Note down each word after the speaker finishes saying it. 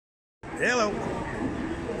Hello.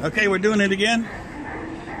 Okay, we're doing it again.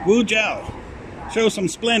 Wu Jiao. Show some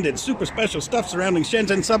splendid, super special stuff surrounding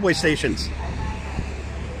Shenzhen subway stations.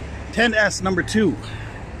 10S number 2.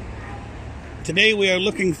 Today we are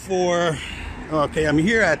looking for... Okay, I'm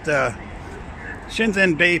here at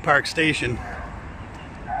Shenzhen Bay Park Station.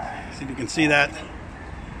 See if you can see that.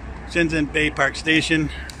 Shenzhen Bay Park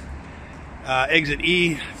Station. Exit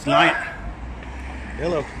E. Line...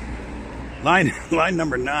 Hello. Line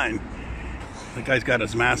number 9. The guy's got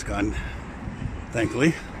his mask on,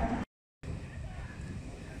 thankfully.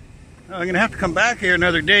 I'm gonna have to come back here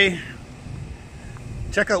another day.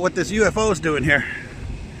 Check out what this UFO is doing here.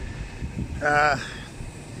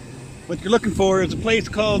 What you're looking for is a place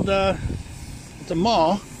called, it's a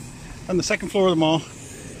mall, on the second floor of the mall.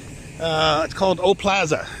 It's called O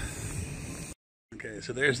Plaza. Okay,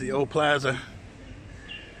 so there's the O Plaza.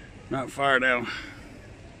 Not far now.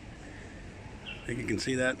 I think you can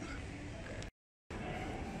see that.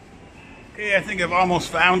 Okay, I think I've almost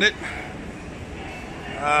found it.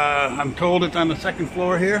 I'm told it's on the second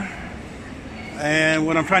floor here. And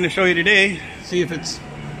what I'm trying to show you today, see if it's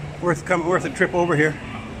worth a trip over here.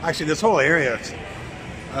 Actually, this whole area is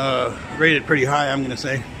rated pretty high, I'm going to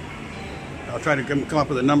say. I'll try to come up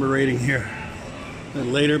with a number rating here a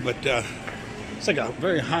little later, but it's like a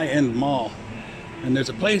very high-end mall. And there's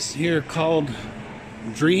a place here called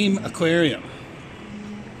Dream Aquarium.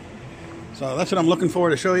 So that's what I'm looking for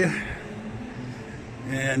to show you.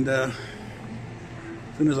 And as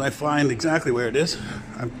soon as I find exactly where it is,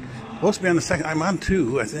 I'm supposed to be on the second. I'm on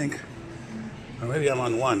 2, I think, or maybe I'm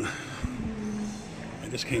on 1. I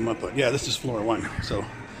just came up with, yeah, this is floor 1. So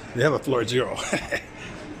they have a floor 0.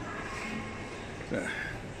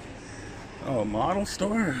 Oh, model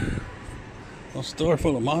store. A store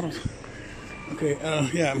full of models. Okay,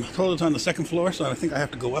 yeah, I'm told it's on the second floor, so I think I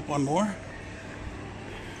have to go up one more.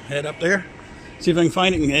 Head up there, see if I can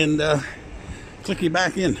find it, and click you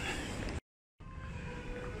back in.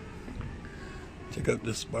 Check out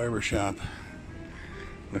this barber shop.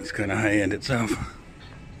 Looks kind of high-end itself.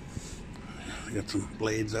 Got some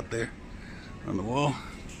blades up there on the wall.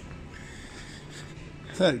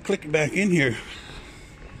 I thought I'd click back in here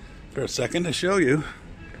for a second to show you.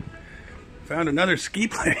 Found another ski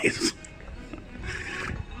place.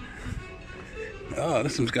 Oh,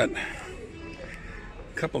 this one's got a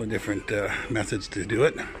couple of different methods to do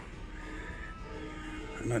it.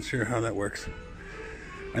 I'm not sure how that works.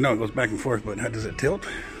 I know it goes back and forth, but how does it tilt?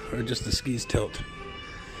 Or just the skis tilt?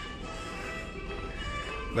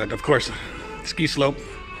 But of course, ski slope.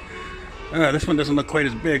 This one doesn't look quite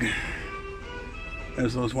as big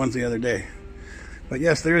as those ones the other day. But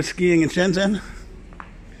yes, there is skiing in Shenzhen.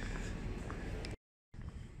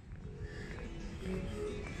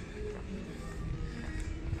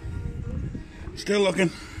 Still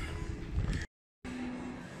looking.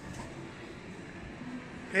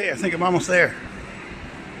 Okay, I think I'm almost there.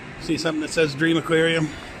 See something that says Dream Aquarium.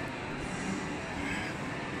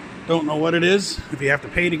 Don't know what it is, if you have to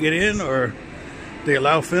pay to get in, or they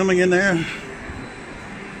allow filming in there,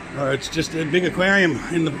 or it's just a big aquarium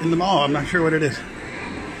in the mall. I'm not sure what it is.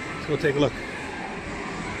 Let's go take a look.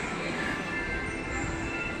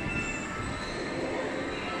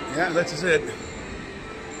 Yeah, that's it.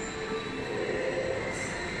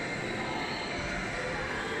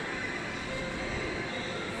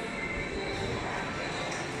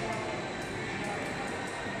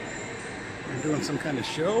 Doing some kind of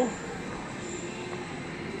show.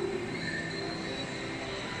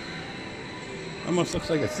 Almost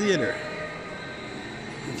looks like a theater.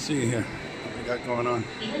 Let's see here what we got going on.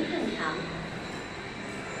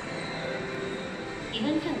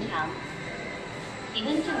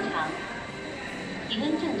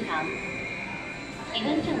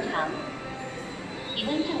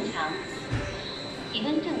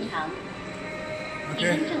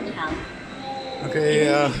 Okay,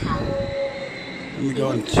 let me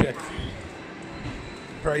go and check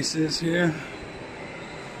prices here.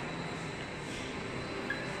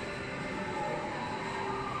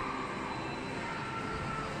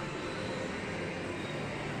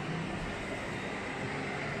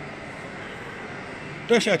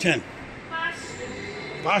 Total多少钱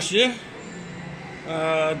？80。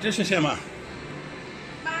这是什么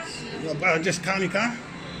？80。just 看一看。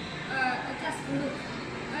just look.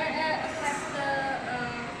 That's the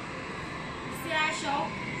CI shop.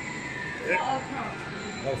 4 o'clock.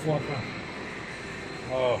 Oh, 4 o'clock.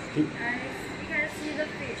 Oh, you can see the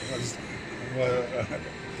fish.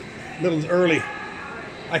 A little early.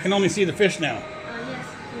 I can only see the fish now. Yes.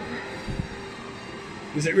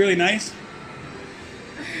 Is it really nice?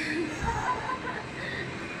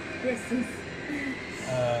 Yes.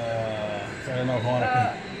 don't know if I want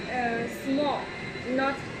to. Small,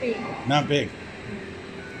 not big. Not big.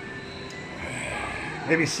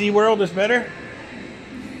 Maybe SeaWorld is better?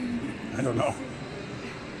 I don't know.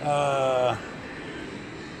 Don't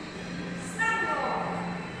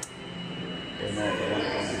know if I want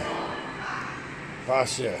to go.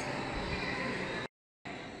 Fascia.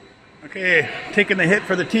 Okay, taking the hit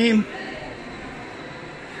for the team.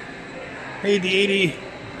 Paid the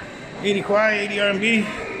 80 kwai, 80 RMB.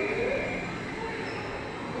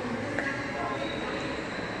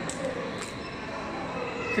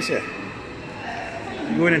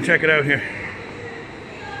 Go in and check it out here.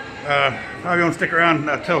 Probably won't stick around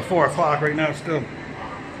till 4 o'clock. Right now it's still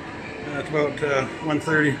it's about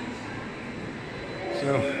 1:30.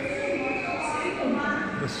 So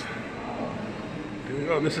this,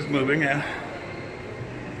 oh, this is moving, yeah.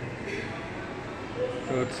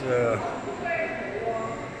 So it's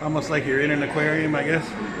almost like you're in an aquarium, I guess.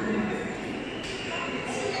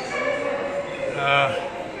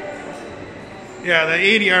 Yeah, the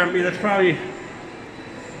 80 RMB, that's probably,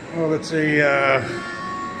 oh, let's say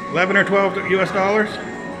 11 or 12 US dollars.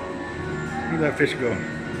 Where'd that fish go?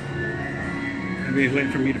 Maybe he's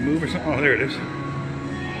waiting for me to move or something. Oh, there it is.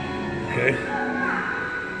 Okay.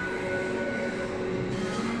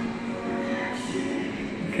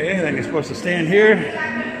 Okay, then you're supposed to stand here.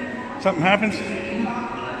 Something happens.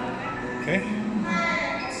 Okay.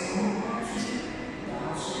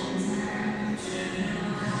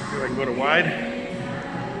 See if I can go to wide.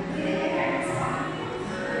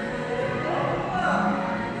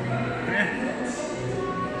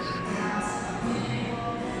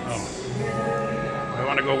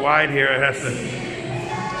 Go wide here, it has to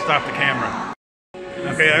stop the camera.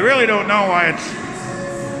 Okay, I really don't know why it's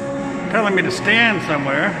telling me to stand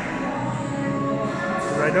somewhere.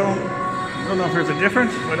 I don't know if there's a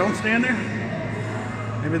difference if I don't stand there.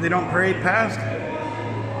 Maybe they don't parade past.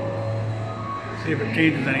 See if it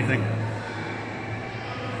changes anything.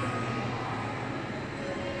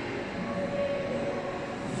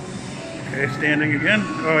 Okay, standing again.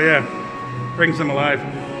 Oh yeah, brings them alive.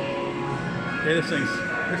 Okay, this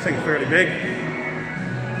thing's fairly big.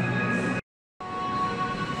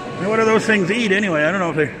 Now, what do those things eat anyway? I don't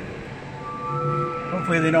know if they...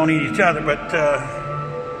 Hopefully they don't eat each other, but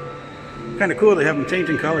kind of cool they have them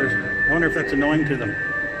changing colors. I wonder if that's annoying to them.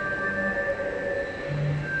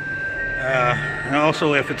 And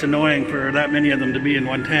also if it's annoying for that many of them to be in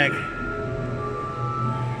one tank.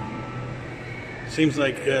 Seems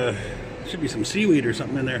like there should be some seaweed or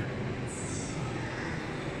something in there.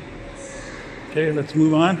 Okay, let's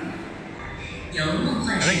move on.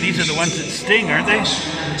 I think these are the ones that sting, aren't they?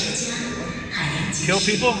 Kill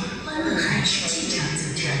people?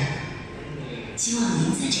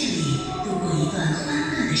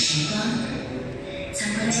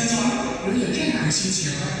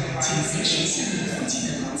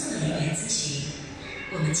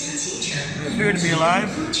 They appear to be alive.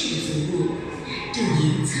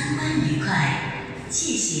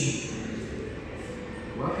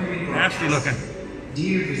 Nasty looking.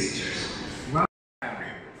 Dear visitors,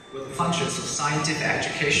 with functions of scientific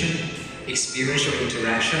education, experiential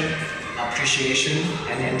interaction, appreciation,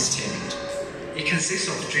 and entertainment. It consists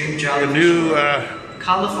of dream jellyfish,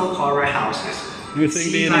 colorful coral houses, new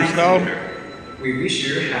thing being installed. We wish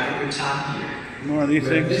you have a good time here. More of these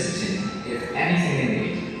things. Visiting, if anything you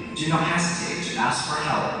need, do not hesitate to ask for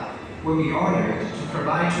help. We'll be honored to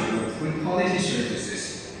provide you with good quality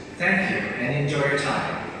services. Thank you and enjoy your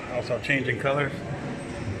time. Also changing colors.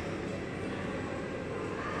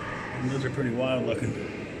 And those are pretty wild looking.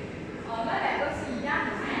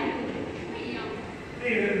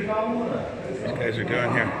 These guys are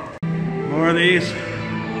doing here. More of these.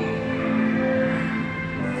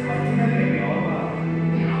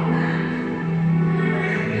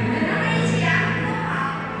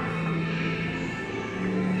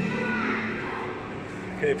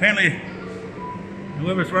 Okay, apparently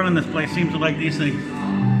whoever's running this place seems to like these things.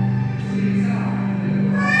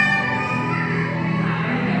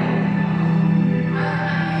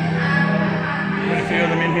 Quite a few of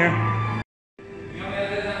them in here.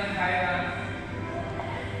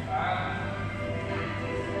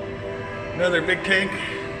 Another big tank.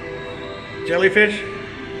 Jellyfish.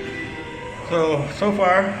 So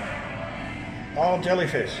far, all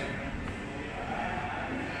jellyfish.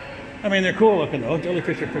 I mean, they're cool looking though.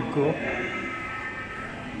 Jellyfish are pretty cool. Did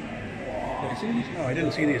I see these? No, I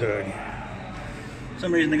didn't see these already. For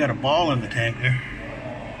some reason they got a ball in the tank there.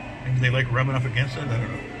 Maybe they like rubbing up against it, I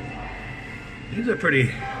don't know. These are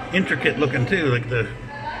pretty intricate looking too, like the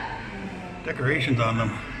decorations on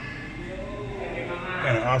them.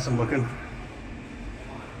 Kind of awesome looking.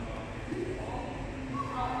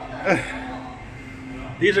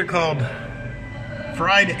 These are called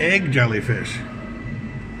fried egg jellyfish,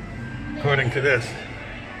 according to this.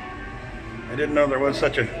 I didn't know there was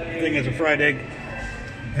such a thing as a fried egg.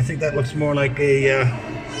 I think that looks more like a,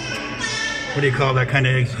 what do you call that kind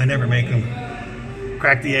of eggs? I never make them.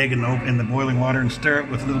 Crack the egg in the boiling water and stir it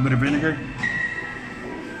with a little bit of vinegar.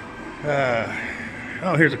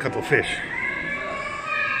 Oh, here's a couple fish.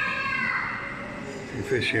 Some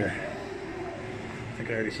fish here. I think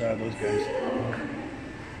I already saw those guys.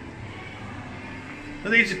 So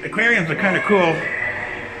these aquariums are kind of cool.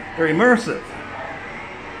 They're immersive.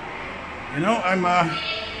 You know, I've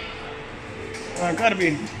got to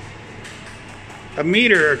be a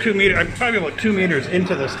meter or 2 meters. I'm probably about 2 meters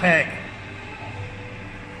into this tank.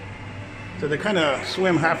 So they kind of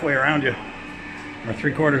swim halfway around you, or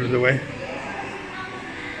 3/4 of the way.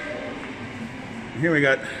 And here we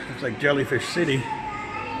got, it's like Jellyfish City.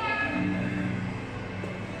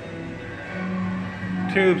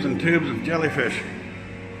 Tubes and tubes of jellyfish.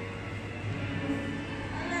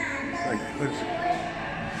 It's like,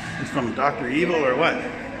 it's from Dr. Evil or what?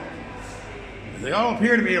 They all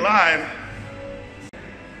appear to be alive,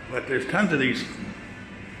 but there's tons of these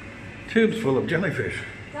tubes full of jellyfish.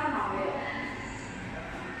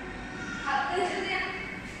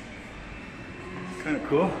 Kind of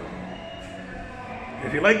cool.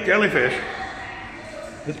 If you like jellyfish,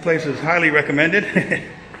 this place is highly recommended.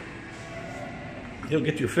 He'll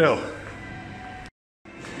get you fill.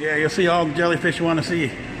 Yeah, you'll see all the jellyfish you want to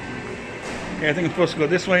see. Okay, I think I'm supposed to go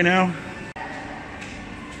this way now.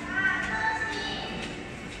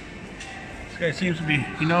 This guy seems to be,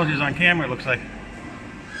 he knows he's on camera, it looks like.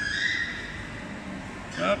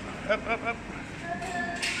 Up, up, up, up.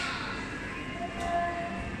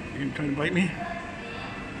 You gonna try to bite me?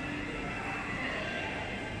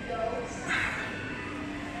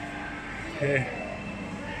 Okay.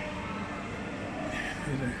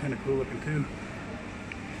 These are kind of cool looking too.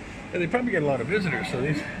 Yeah, they probably get a lot of visitors, so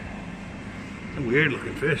these some weird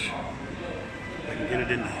looking fish. If I can get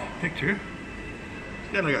it in the picture.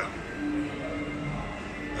 It's got like a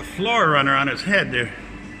floor runner on its head there.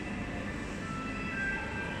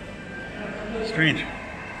 Strange.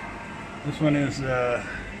 This one is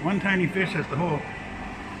one tiny fish has the whole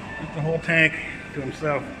tank to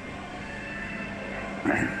himself.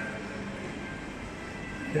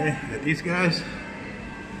 Okay, got these guys.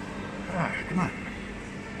 Ah, come on.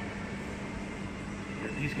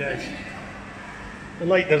 Got these guys. The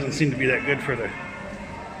light doesn't seem to be that good for the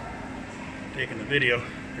taking the video.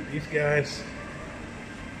 Got these guys.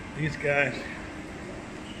 These guys.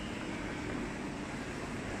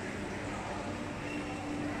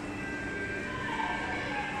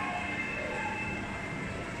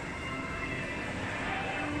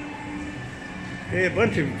 Okay, a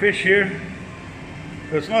bunch of fish here.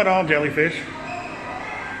 But it's not all jellyfish.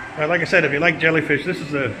 Like I said, if you like jellyfish, this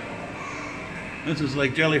is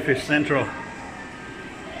like Jellyfish Central.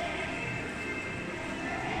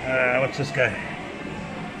 What's this guy?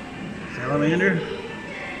 Salamander?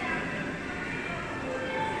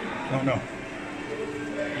 Don't know.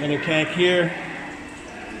 Another tank here.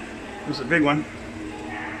 This is a big one.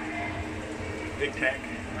 Big tank,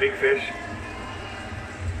 big fish.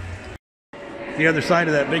 The other side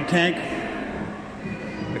of that big tank,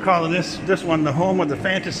 they're calling this one the home of the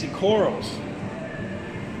fantasy corals.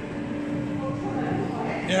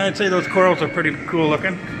 Yeah, I'd say those corals are pretty cool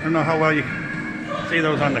looking. I don't know how well you can see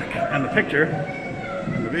those on the picture,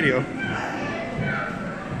 in the video.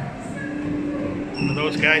 Some of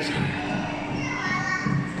those guys.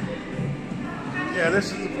 Yeah,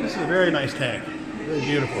 this is a very nice tank. Very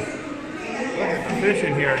beautiful. Look at the fish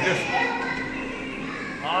in here, just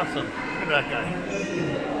awesome. Look at that guy.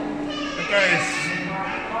 That guy is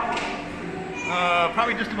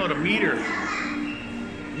probably just about a meter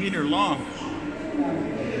long.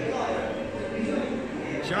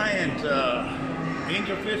 Giant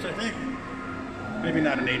angelfish, I think. Maybe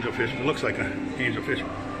not an angelfish, but it looks like an angelfish.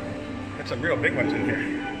 Got some real big ones in here.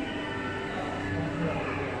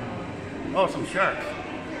 Oh, some sharks.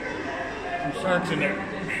 Some sharks in there.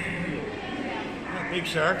 Not big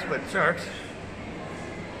sharks, but sharks.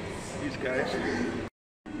 These guys.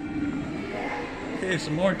 Okay,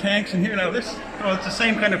 some more tanks in here. Now this, oh, it's the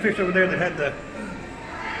same kind of fish over there that had the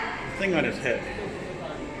thing on his head.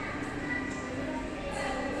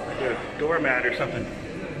 Like a doormat or something.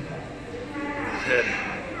 His head.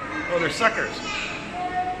 Oh, they're suckers.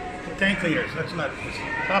 Tank cleaners. That's not the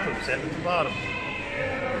top of his head, it's the bottom.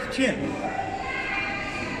 His chin.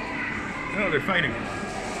 Oh, they're fighting.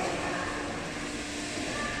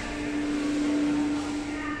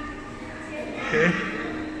 Okay.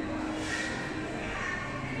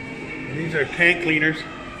 These are tank cleaners,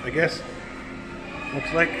 I guess.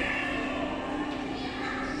 Looks like.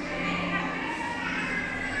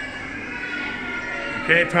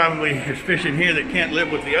 Okay, probably there's fish in here that can't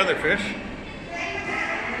live with the other fish.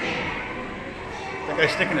 That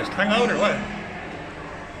guy's sticking his tongue out or what?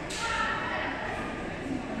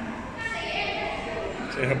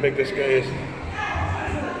 Let's see how big this guy is.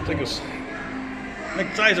 I think it's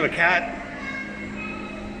like the size of a cat.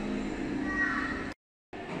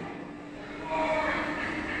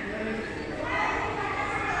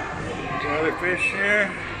 There's another fish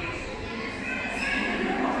here.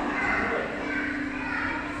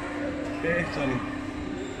 Okay, some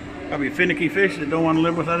probably finicky fish that don't want to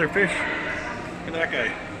live with other fish. Look at that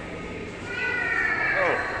guy.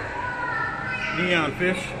 Oh, neon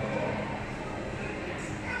fish.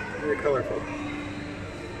 Very colorful.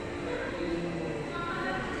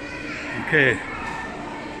 Okay, I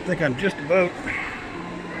think I'm just about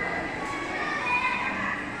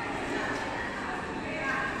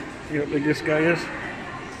see how big this guy is.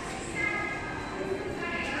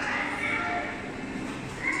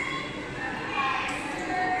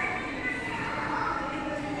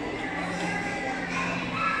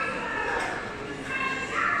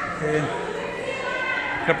 Okay,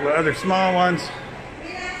 a couple of other small ones.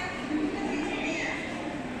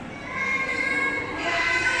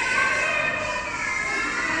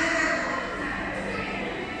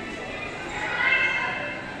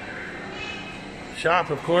 Shop,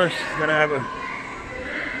 of course. Gotta have a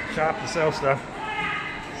shop to sell stuff.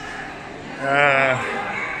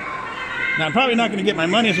 Now I'm probably not going to get my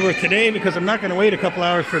money's worth today because I'm not going to wait a couple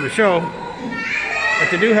hours for the show.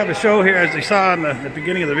 But they do have a show here, as they saw in the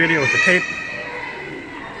beginning of the video with the tape.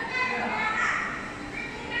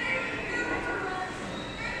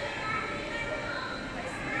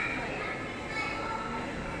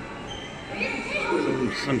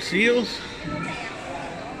 Some seals.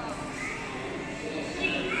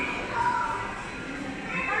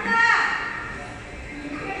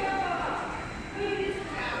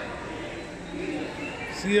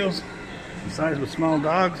 Seals, the size with small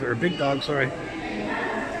dogs, or big dogs, sorry.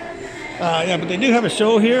 Yeah, but they do have a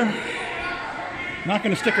show here. Not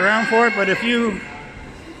going to stick around for it, but if you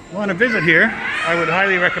want to visit here, I would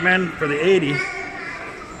highly recommend for the 80.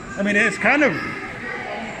 I mean, it's kind of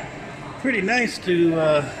pretty nice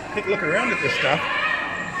to take a look around at this stuff.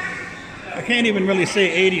 I can't even really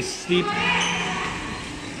say 80 steep,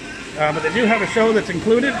 but they do have a show that's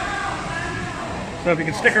included. So if you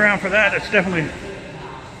can stick around for that, it's definitely...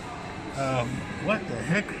 what the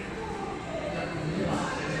heck?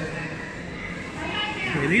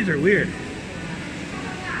 Okay, these are weird.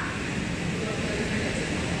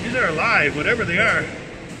 These are alive, whatever they are.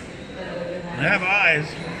 They have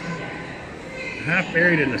eyes. Half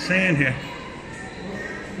buried in the sand here.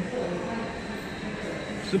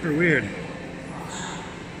 Super weird.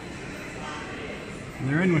 And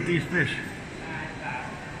they're in with these fish.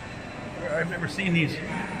 I've never seen these.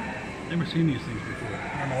 Never seen these things before.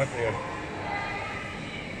 I don't know what they are.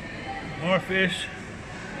 More fish.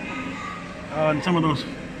 And some of those,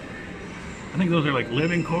 I think those are like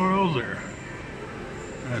living corals, or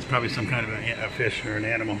that's probably some kind of a fish or an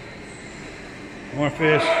animal. More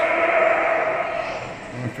fish.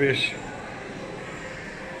 More fish.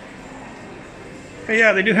 Okay,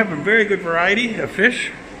 yeah, they do have a very good variety of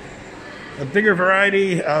fish. A bigger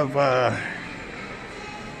variety of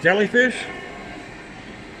jellyfish.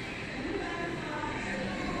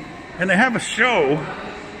 And they have a show.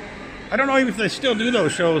 I don't know even if they still do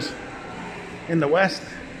those shows in the West.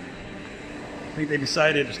 I think they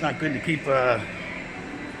decided it's not good to keep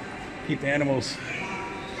animals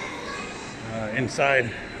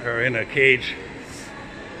inside or in a cage.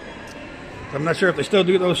 So I'm not sure if they still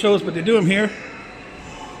do those shows, but they do them here.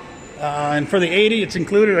 And for the 80, it's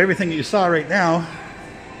included everything that you saw right now.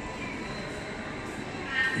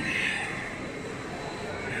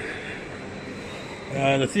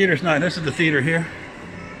 The theater's not, this is the theater here.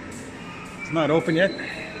 It's not open yet.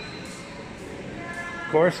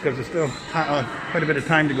 Of course, because there's still quite a bit of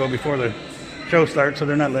time to go before the show starts, so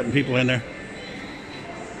they're not letting people in there.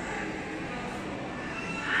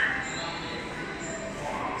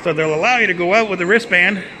 So they'll allow you to go out with a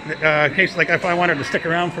wristband, in case, like, if I wanted to stick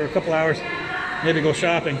around for a couple hours, maybe go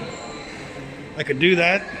shopping. I could do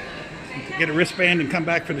that, get a wristband and come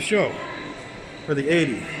back for the show, for the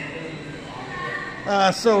 80.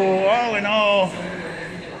 So all in all,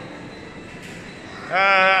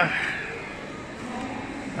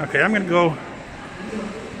 okay, I'm gonna go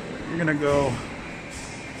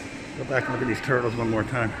back and look at these turtles one more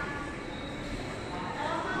time.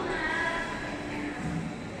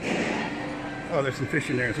 Oh, there's some fish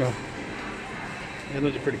in there as well. Yeah,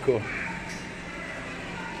 those are pretty cool.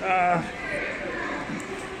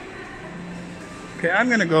 Okay, I'm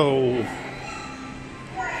gonna go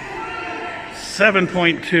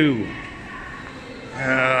 7.2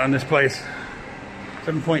 on this place.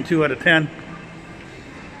 7.2 out of 10.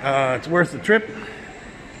 It's worth the trip.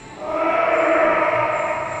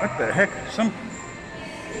 What the heck? Some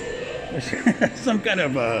kind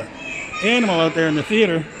of animal out there in the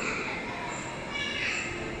theater.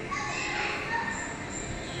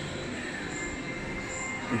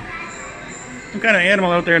 Some kind of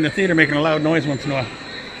animal out there in the theater making a loud noise once in a while.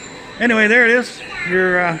 Anyway, there it is.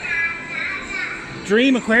 Your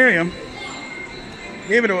dream aquarium.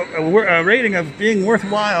 Gave it a rating of being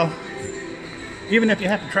worthwhile. Even if you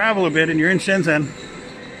have to travel a bit and you're in Shenzhen,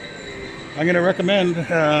 I'm going to recommend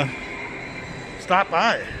stop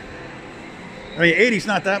by. I mean, 80's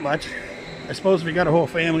not that much. I suppose if you got a whole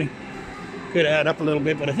family, could add up a little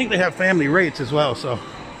bit, but I think they have family rates as well, so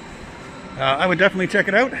I would definitely check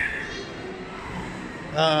it out.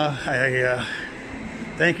 I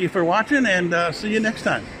thank you for watching, and see you next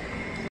time.